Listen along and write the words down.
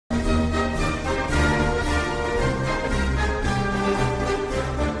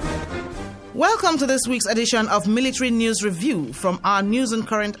Welcome to this week's edition of Military News Review from our News and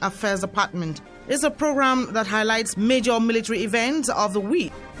Current Affairs Department. It's a program that highlights major military events of the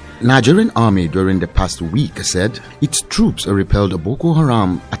week. Nigerian army during the past week said its troops repelled Boko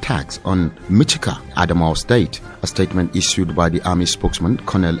Haram attacks on Michika, Adamawa State. A statement issued by the army spokesman,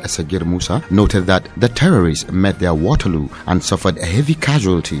 Colonel Sagir Musa, noted that the terrorists met their Waterloo and suffered heavy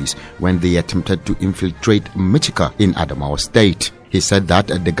casualties when they attempted to infiltrate Michika in Adamawa State. He said that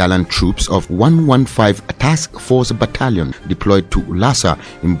the gallant troops of 115 Task Force Battalion deployed to Lassa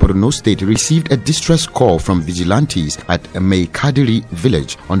in Borno State received a distress call from vigilantes at Maikadiri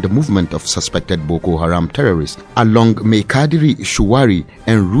village on the movement of suspected Boko Haram terrorists along Maikadiri Shuwari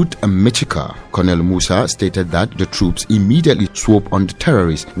en route Michika. Colonel Musa stated that the troops immediately swooped on the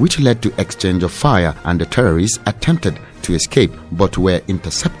terrorists, which led to exchange of fire, and the terrorists attempted to escape but were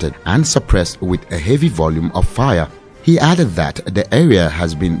intercepted and suppressed with a heavy volume of fire. He added that the area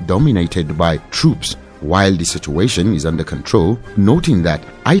has been dominated by troops while the situation is under control, noting that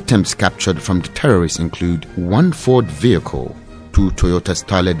items captured from the terrorists include one Ford vehicle, 2 Toyota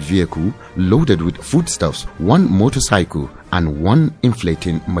Starlet vehicles loaded with foodstuffs, 1 motorcycle, and 1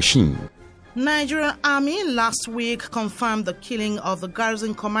 inflating machine. Nigerian Army last week confirmed the killing of the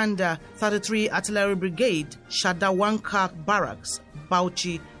garrison commander, 33 Artillery Brigade, Shadawanka Barracks,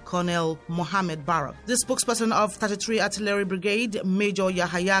 Bauchi, Colonel Mohammed Barak. The spokesperson of 33 Artillery Brigade, Major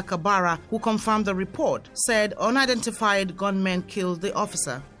Yahaya Kabara, who confirmed the report, said unidentified gunmen killed the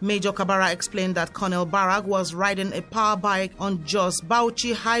officer. Major Kabara explained that Colonel Barak was riding a power bike on Jos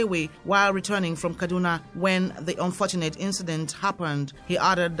Bauchi Highway while returning from Kaduna when the unfortunate incident happened. He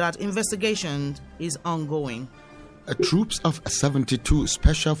added that investigation is ongoing. Troops of 72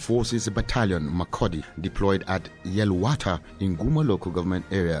 Special Forces Battalion Makodi deployed at Yelwata in Guma local government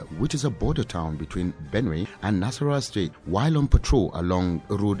area, which is a border town between Benue and Nasarawa State, while on patrol along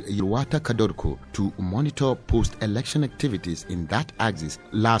road Yelwata-Kadorko to monitor post-election activities in that axis.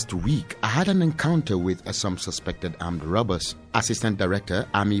 Last week, I had an encounter with some suspected armed robbers. Assistant Director,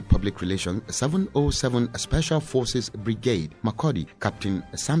 Army Public Relations, 707 Special Forces Brigade, Makodi, Captain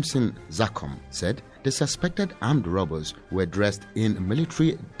Samson Zakom, said the suspected armed robbers were dressed in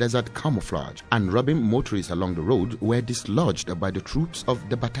military desert camouflage and robbing motorists along the road were dislodged by the troops of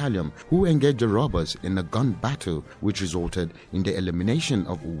the battalion, who engaged the robbers in a gun battle, which resulted in the elimination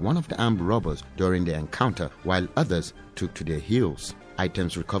of one of the armed robbers during the encounter, while others took to their heels.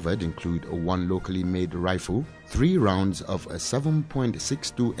 Items recovered include 1 locally made rifle, 3 rounds of a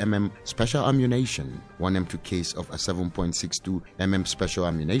 7.62 mm special ammunition, 1 M2 case of a 7.62 mm special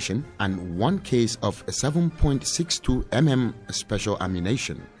ammunition, and 1 case of a 7.62 mm special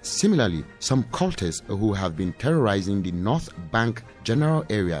ammunition. Similarly, some cultists who have been terrorizing the North Bank general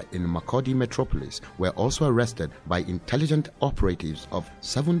area in Makodi metropolis were also arrested by intelligent operatives of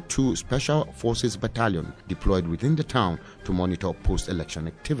 72 Special Forces Battalion deployed within the town to monitor post-election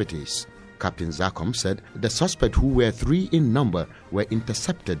activities. Captain Zakom said the suspects, who were 3 in number, were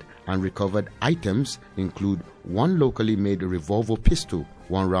intercepted, and recovered items include 1 locally made revolver pistol,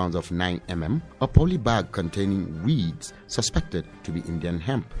 1 round of 9 mm, a poly bag containing weeds suspected to be Indian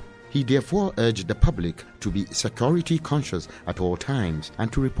hemp. He therefore urged the public to be security conscious at all times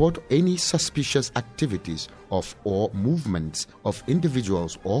and to report any suspicious activities of or movements of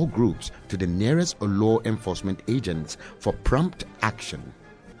individuals or groups to the nearest law enforcement agents for prompt action.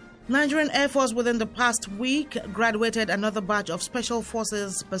 Nigerian Air Force within the past week graduated another batch of Special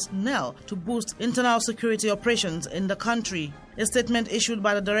Forces personnel to boost internal security operations in the country. A statement issued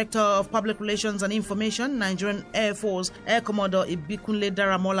by the Director of Public Relations and Information, Nigerian Air Force, Air Commodore Ibikunle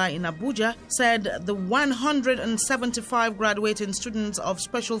Daramola in Abuja, said the 175 graduating students of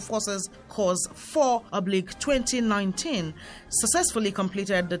Special Forces Course 4/2019 successfully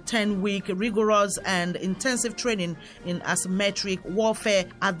completed the 10-week rigorous and intensive training in asymmetric warfare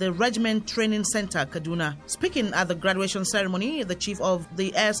at the Regiment Training Center, Kaduna. Speaking at the graduation ceremony, the Chief of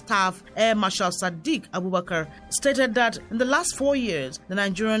the Air Staff, Air Marshal Sadiq Abubakar, stated that in the last 4 years, the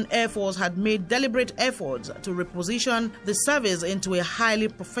Nigerian Air Force had made deliberate efforts to reposition the service into a highly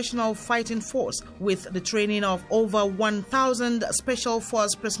professional fighting force with the training of over 1,000 Special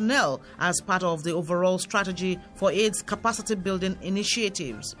Force personnel as part of the overall strategy for its capacity building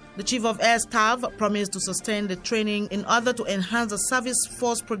initiatives. The Chief of Air Staff promised to sustain the training in order to enhance the service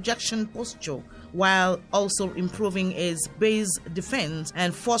force projection posture while also improving its base defense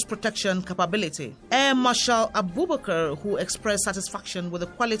and force protection capability. Air Marshal Abubakar, who expressed satisfaction with the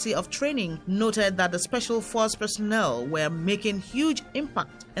quality of training, noted that the Special Force personnel were making huge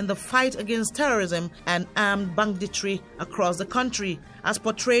impact in the fight against terrorism and armed banditry across the country, as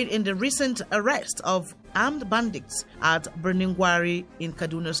portrayed in the recent arrest of armed bandits at Birningwari in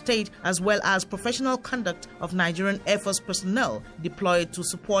Kaduna State, as well as professional conduct of Nigerian Air Force personnel deployed to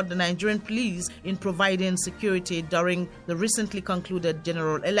support the Nigerian police in providing security during the recently concluded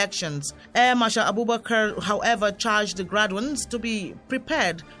general elections. Air Marshal Abubakar, however, charged the graduates to be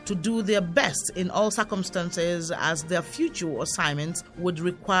prepared to do their best in all circumstances, as their future assignments would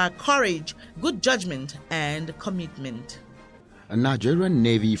require courage, good judgment, and commitment. A Nigerian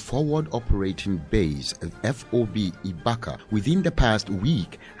Navy Forward Operating Base (FOB) Ibaka within the past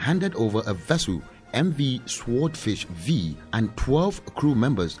week handed over a vessel MV Swordfish V and 12 crew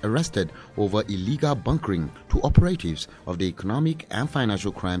members arrested over illegal bunkering to operatives of the Economic and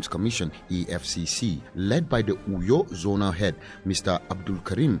Financial Crimes Commission (EFCC), led by the Uyo Zonal Head Mr. Abdul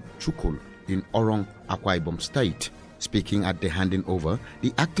Karim Chukul in Orong, Akwa Ibom State. Speaking at the handing over,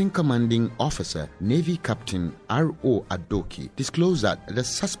 the acting commanding officer, Navy Captain R.O. Adoki, disclosed that the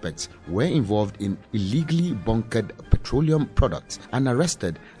suspects were involved in illegally bunkered petroleum products and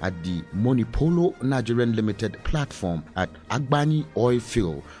arrested at the Monipolo Nigerian Limited platform at Agbani Oil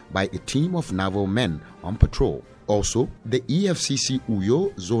Field by a team of naval men on patrol. Also, the EFCC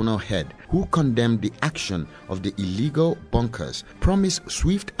Uyo Zonal Head, who condemned the action of the illegal bunkers, promised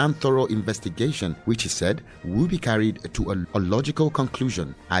swift and thorough investigation, which he said will be carried to a logical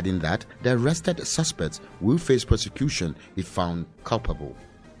conclusion, adding that the arrested suspects will face prosecution if found culpable.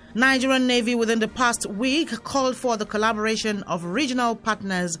 Nigerian Navy within the past week called for the collaboration of regional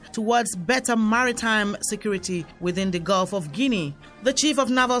partners towards better maritime security within the Gulf of Guinea. The Chief of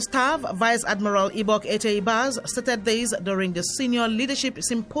Naval Staff, Vice Admiral Ibok Ete Ibaz, stated this during the Senior Leadership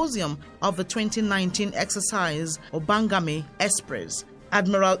Symposium of the 2019 exercise, Obangame Express.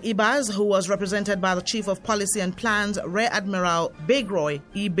 Admiral Ibaz, who was represented by the Chief of Policy and Plans, Rear Admiral Begroy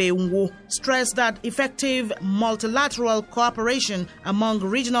Ibeunwo, stressed that effective multilateral cooperation among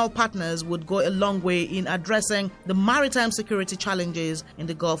regional partners would go a long way in addressing the maritime security challenges in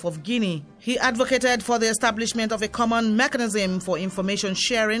the Gulf of Guinea. He advocated for the establishment of a common mechanism for information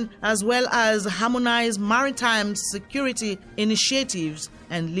sharing, as well as harmonized maritime security initiatives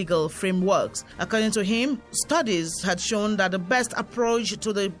and legal frameworks. According to him, studies had shown that the best approach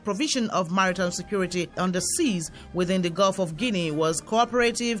to the provision of maritime security on the seas within the Gulf of Guinea was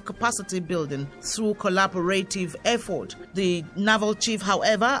cooperative capacity building through collaborative effort. The naval chief,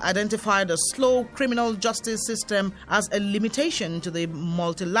 however, identified a slow criminal justice system as a limitation to the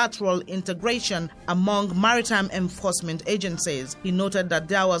multilateral integration among maritime enforcement agencies. He noted that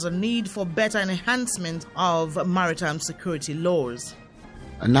there was a need for better enhancement of maritime security laws.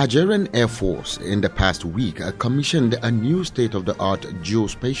 A Nigerian Air Force in the past week commissioned a new state-of-the-art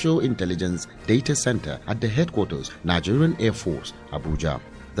geospatial intelligence data center at the headquarters, Nigerian Air Force, Abuja.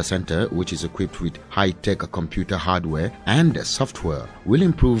 The center, which is equipped with high-tech computer hardware and software, will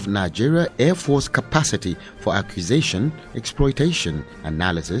improve Nigeria Air Force capacity for acquisition, exploitation,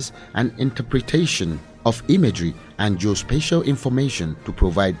 analysis, and interpretation of imagery and geospatial information to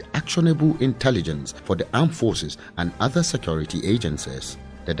provide actionable intelligence for the armed forces and other security agencies.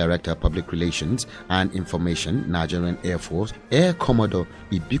 The Director of Public Relations and Information, Nigerian Air Force, Air Commodore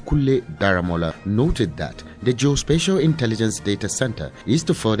Ibikule Daramola, noted that the Geospatial Intelligence Data Center is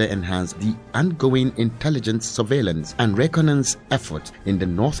to further enhance the ongoing intelligence surveillance and reconnaissance efforts in the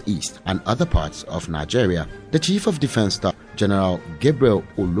northeast and other parts of Nigeria. The Chief of Defense Staff, General Gabriel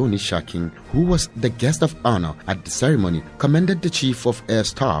Olonishakin, who was the guest of honor at the ceremony, commended the Chief of Air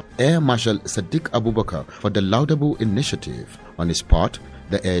Staff, Air Marshal Sadiq Abubakar, for the laudable initiative. On his part,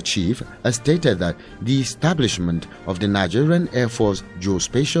 the Air Chief stated that the establishment of the Nigerian Air Force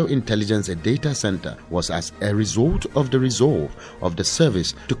Geospatial Intelligence Data Center was as a result of the resolve of the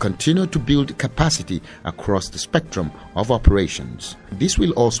service to continue to build capacity across the spectrum of operations. This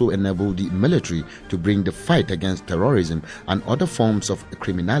will also enable the military to bring the fight against terrorism and other forms of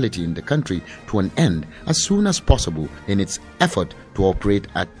criminality in the country to an end as soon as possible in its effort to operate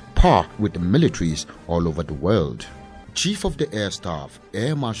at par with the militaries all over the world. Chief of the Air Staff,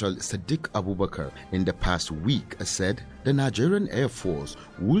 Air Marshal Sadiq Abubakar, in the past week said the Nigerian Air Force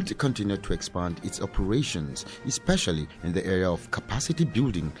would continue to expand its operations, especially in the area of capacity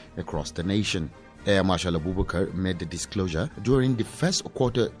building across the nation. Air Marshal Abubakar made the disclosure during the first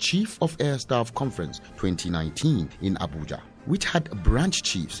quarter Chief of Air Staff Conference 2019 in Abuja, which had branch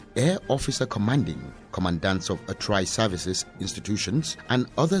chiefs, air officer commanding, commandants of tri-services institutions, and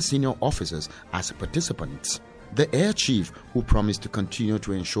other senior officers as participants. The Air Chief, who promised to continue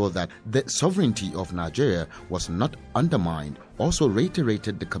to ensure that the sovereignty of Nigeria was not undermined, also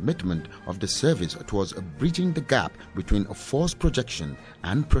reiterated the commitment of the service towards bridging the gap between force projection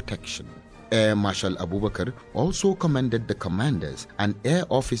and protection. Air Marshal Abubakar also commended the commanders and air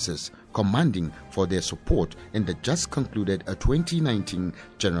officers commanding for their support in the just concluded 2019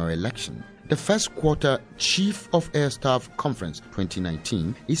 general election. The first quarter Chief of Air Staff Conference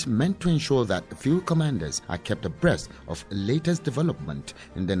 2019 is meant to ensure that field commanders are kept abreast of latest development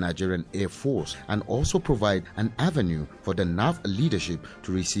in the Nigerian Air Force and also provide an avenue for the NAV leadership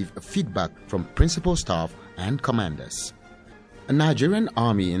to receive feedback from principal staff and commanders. A Nigerian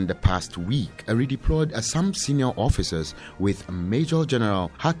army in the past week redeployed some senior officers, with Major General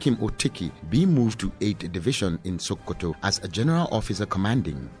Hakim Otiki being moved to 8th Division in Sokoto as a general officer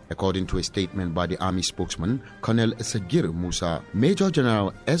commanding. According to a statement by the army spokesman, Colonel Sagir Musa, Major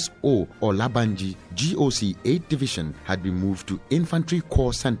General S.O. Olabanji, GOC 8th Division, had been moved to Infantry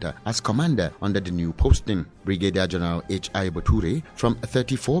Corps Center as commander under the new posting. Brigadier General H.I. Bature from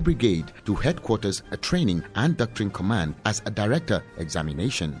 34 Brigade to Headquarters Training and Doctrine Command as a Director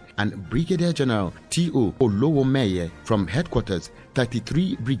Examination, and Brigadier General T.O. Olowomeye from Headquarters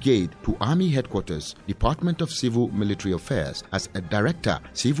 33 Brigade to Army Headquarters Department of Civil Military Affairs as a Director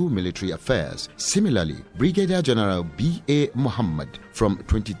Civil Military Affairs. Similarly, Brigadier General B.A. Muhammad from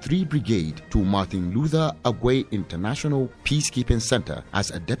 23 Brigade to Martin Luther Agway International Peacekeeping Center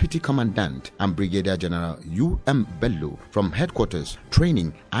as a Deputy Commandant, and Brigadier General U.M. Bello from Headquarters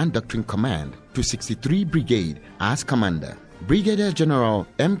Training and Doctrine Command to 63 Brigade as Commander. Brigadier General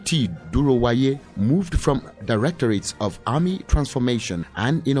M.T. Durowaye moved from Directorates of Army Transformation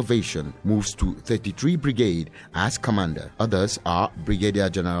and Innovation, moves to 33 Brigade as Commander. Others are Brigadier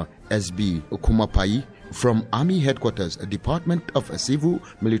General S.B. Okumapai from Army Headquarters Department of Civil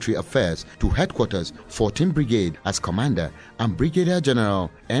Military Affairs to Headquarters 14 Brigade as Commander, and Brigadier General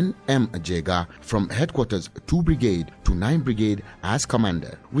N.M. Jega from Headquarters 2 Brigade to 9 Brigade as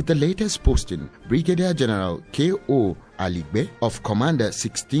Commander. With the latest posting, Brigadier General K.O. Aligbe of Commander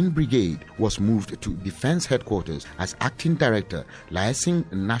 16 Brigade was moved to Defense Headquarters as Acting Director,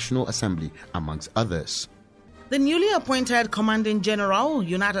 Liaising National Assembly, amongst others. The newly appointed Commanding General,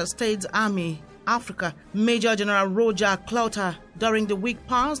 United States Army Africa, Major General Roger Clouter, during the week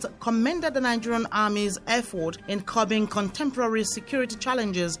past, commended the Nigerian Army's effort in curbing contemporary security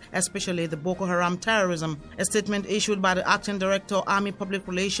challenges, especially the Boko Haram terrorism. A statement issued by the Acting Director, Army Public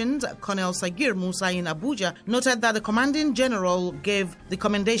Relations, Colonel Sagir Musa in Abuja, noted that the Commanding General gave the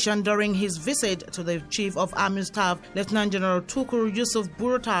commendation during his visit to the Chief of Army Staff, Lieutenant General Tukur Yusuf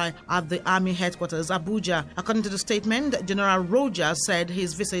Buratai, at the Army Headquarters, Abuja. According to the statement, General Roger said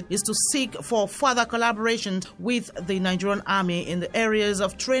his visit is to seek for further collaboration with the Nigerian Army in the areas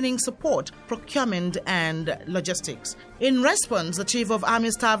of training, support, procurement, and logistics. In response, the Chief of Army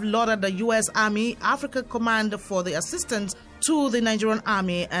Staff lauded the U.S. Army Africa Command for the assistance to the Nigerian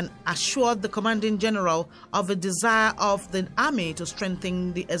Army and assured the Commanding General of a desire of the Army to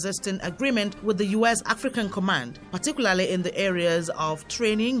strengthen the existing agreement with the U.S. African Command, particularly in the areas of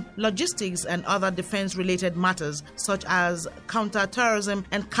training, logistics, and other defense-related matters such as counter-terrorism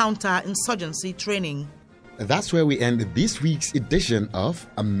and counter-insurgency training. That's where we end this week's edition of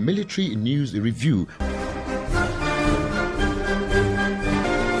a Military News Review.